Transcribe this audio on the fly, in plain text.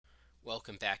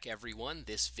Welcome back everyone.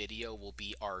 This video will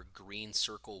be our green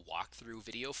circle walkthrough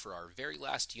video for our very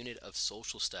last unit of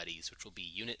social studies, which will be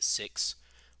unit 6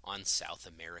 on South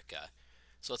America.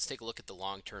 So let's take a look at the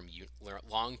long-term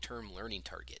learning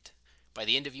target. By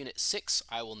the end of unit 6,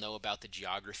 I will know about the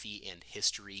geography and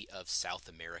history of South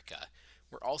America.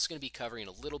 We're also going to be covering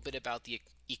a little bit about the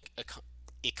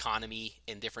economy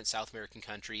in different South American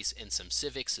countries and some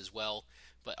civics as well,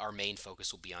 but our main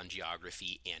focus will be on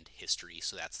geography and history,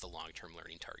 so that's the long-term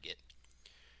learning target.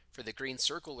 For the green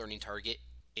circle learning target,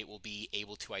 it will be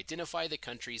able to identify the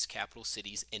country's capital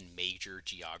cities and major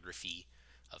geography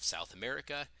of South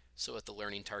America. So with the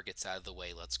learning targets out of the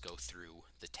way, let's go through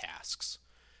the tasks.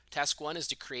 Task 1 is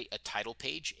to create a title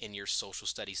page in your social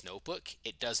studies notebook.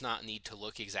 It does not need to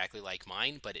look exactly like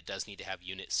mine, but it does need to have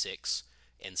unit 6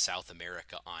 and South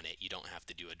America on it. You don't have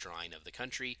to do a drawing of the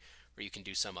country, or you can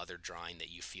do some other drawing that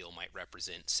you feel might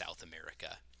represent South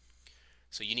America.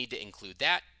 So you need to include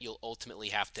that. You'll ultimately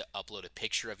have to upload a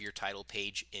picture of your title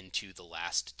page into the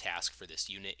last task for this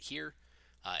unit here,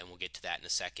 and we'll get to that in a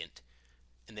second.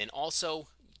 And then also,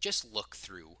 just look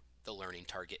through the learning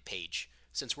target page.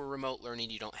 Since we're remote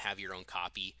learning, you don't have your own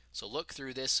copy. So look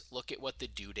through this, look at what the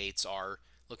due dates are,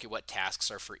 look at what tasks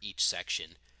are for each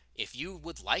section. If you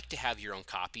would like to have your own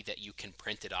copy that you can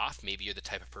print it off, maybe you're the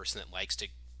type of person that likes to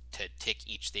tick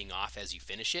each thing off as you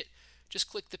finish it, just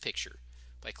click the picture.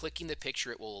 By clicking the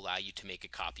picture, it will allow you to make a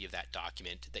copy of that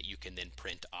document that you can then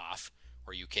print off,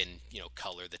 or you can,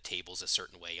 color the tables a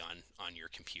certain way on your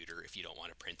computer if you don't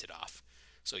want to print it off.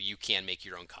 So you can make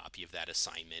your own copy of that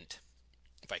assignment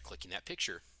by clicking that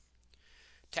picture.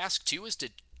 Task 2 is to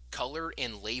color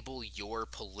and label your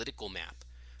political map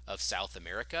of South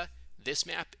America. This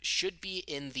map should be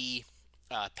in the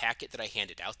packet that I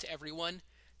handed out to everyone.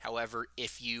 However,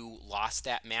 if you lost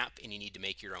that map and you need to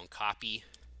make your own copy,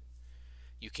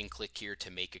 you can click here to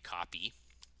make a copy.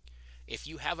 If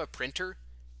you have a printer,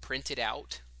 print it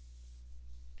out.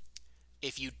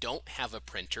 If you don't have a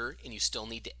printer and you still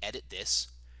need to edit this,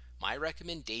 my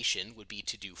recommendation would be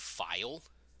to do File,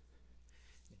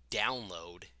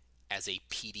 Download as a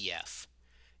PDF.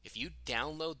 If you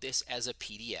download this as a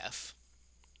PDF,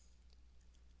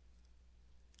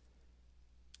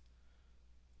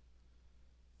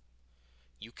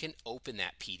 you can open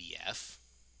that PDF.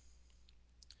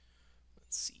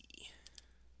 Let's see.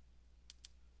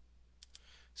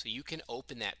 So you can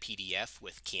open that PDF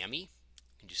with Kami. You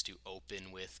can just do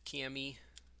open with Kami.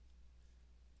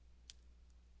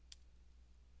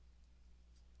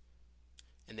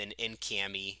 And then in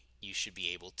Kami, you should be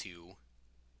able to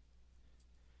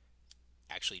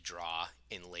actually draw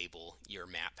and label your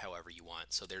map however you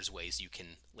want. So there's ways you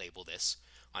can label this.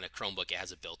 On a Chromebook, it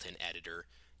has a built-in editor.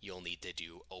 You'll need to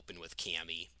do open with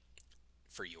Kami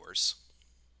for yours.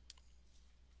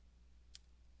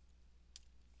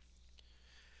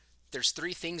 There's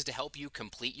 3 things to help you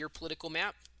complete your political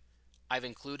map. I've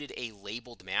included a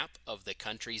labeled map of the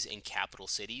countries and capital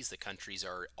cities. The countries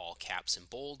are all caps and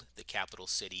bold. The capital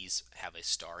cities have a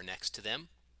star next to them.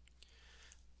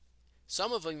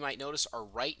 Some of them you might notice are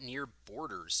right near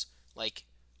borders, like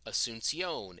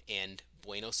Asuncion and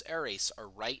Buenos Aires are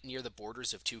right near the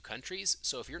borders of 2 countries.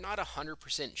 So if you're not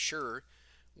 100% sure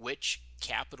which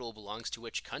capital belongs to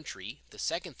which country, the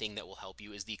second thing that will help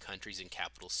you is the countries and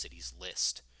capital cities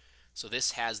list. So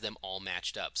this has them all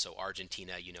matched up. So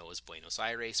Argentina, is Buenos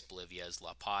Aires, Bolivia is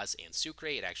La Paz and Sucre.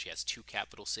 It actually has 2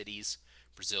 capital cities.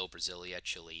 Brazil, Brasilia,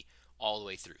 Chile, all the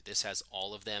way through. This has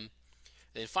all of them.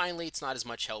 And then finally, it's not as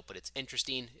much help, but it's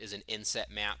interesting, is an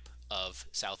inset map of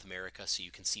South America so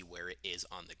you can see where it is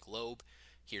on the globe.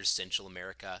 Here's Central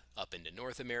America up into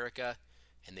North America,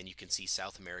 and then you can see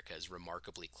South America is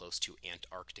remarkably close to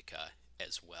Antarctica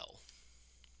as well.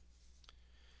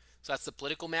 So that's the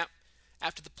political map.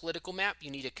 After the political map,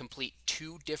 you need to complete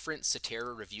 2 different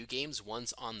Cetera review games.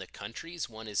 One's on the countries,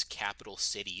 one is capital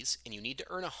cities, and you need to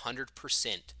earn 100%.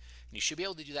 And you should be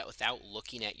able to do that without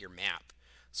looking at your map.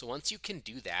 So once you can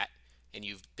do that, and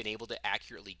you've been able to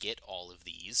accurately get all of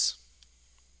these,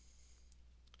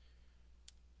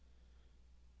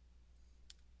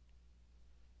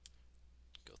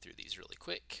 go through these really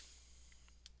quick.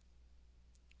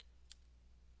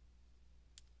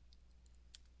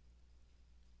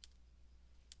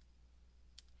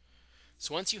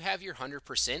 So once you have your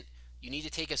 100%, you need to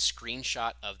take a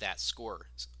screenshot of that score.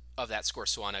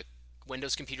 So on a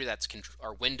Windows computer, that's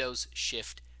Windows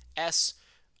Shift S.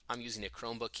 I'm using a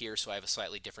Chromebook here, so I have a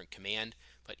slightly different command.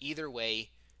 But either way,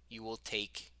 you will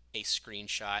take a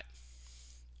screenshot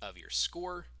of your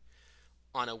score.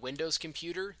 On a Windows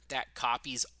computer, that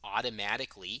copies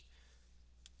automatically,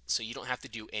 so you don't have to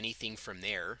do anything from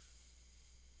there.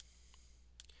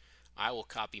 I will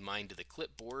copy mine to the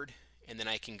clipboard, and then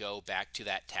I can go back to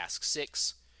that task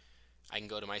 6. I can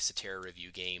go to my Cetera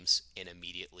Review Games and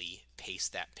immediately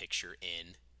paste that picture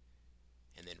in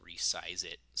and then resize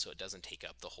it so it doesn't take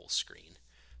up the whole screen.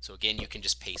 So again, you can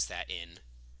just paste that in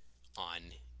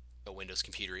on a Windows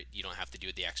computer. You don't have to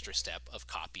do the extra step of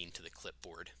copying to the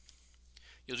clipboard.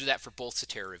 You'll do that for both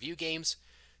Cetera Review Games.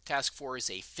 Task 4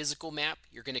 is a physical map.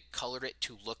 You're going to color it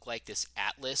to look like this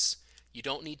atlas. You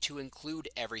don't need to include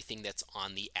everything that's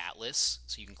on the atlas,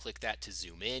 so you can click that to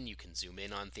zoom in. You can zoom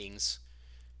in on things.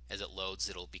 As it loads,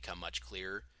 it'll become much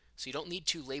clearer. So you don't need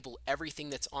to label everything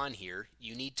that's on here.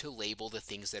 You need to label the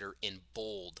things that are in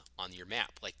bold on your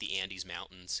map, like the Andes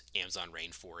Mountains, Amazon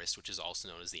Rainforest, which is also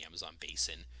known as the Amazon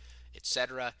Basin,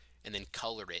 etc., and then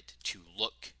color it to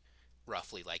look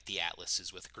roughly like the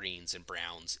atlases with greens and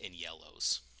browns and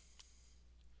yellows.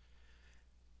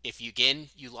 If you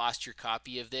lost your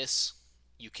copy of this,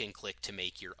 you can click to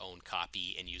make your own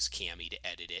copy and use Kami to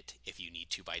edit it if you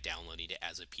need to by downloading it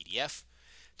as a PDF.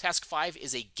 Task 5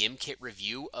 is a Gimkit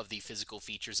review of the physical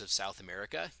features of South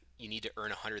America. You need to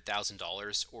earn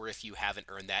 $100,000, or if you haven't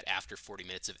earned that after 40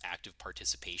 minutes of active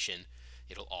participation,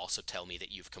 it'll also tell me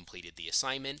that you've completed the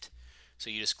assignment. So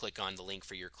you just click on the link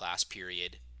for your class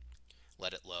period,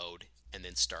 let it load, and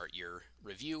then start your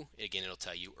review. Again, it'll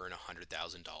tell you earn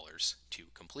 $100,000 to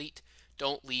complete.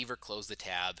 Don't leave or close the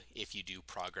tab. If you do,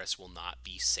 progress will not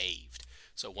be saved.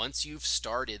 So once you've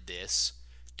started this,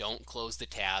 don't close the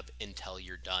tab until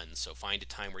you're done. So find a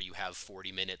time where you have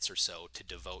 40 minutes or so to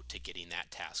devote to getting that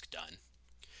task done.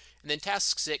 And then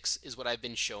task 6 is what I've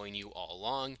been showing you all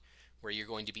along, where you're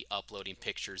going to be uploading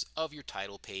pictures of your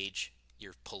title page,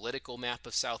 your political map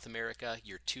of South America,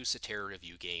 your 2 Cetera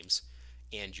Review Games,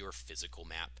 and your physical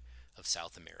map of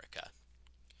South America.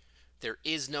 There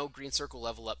is no Green Circle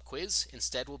Level Up quiz.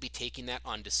 Instead, we'll be taking that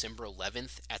on December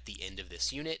 11th at the end of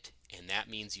this unit, and that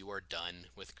means you are done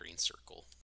with Green Circle.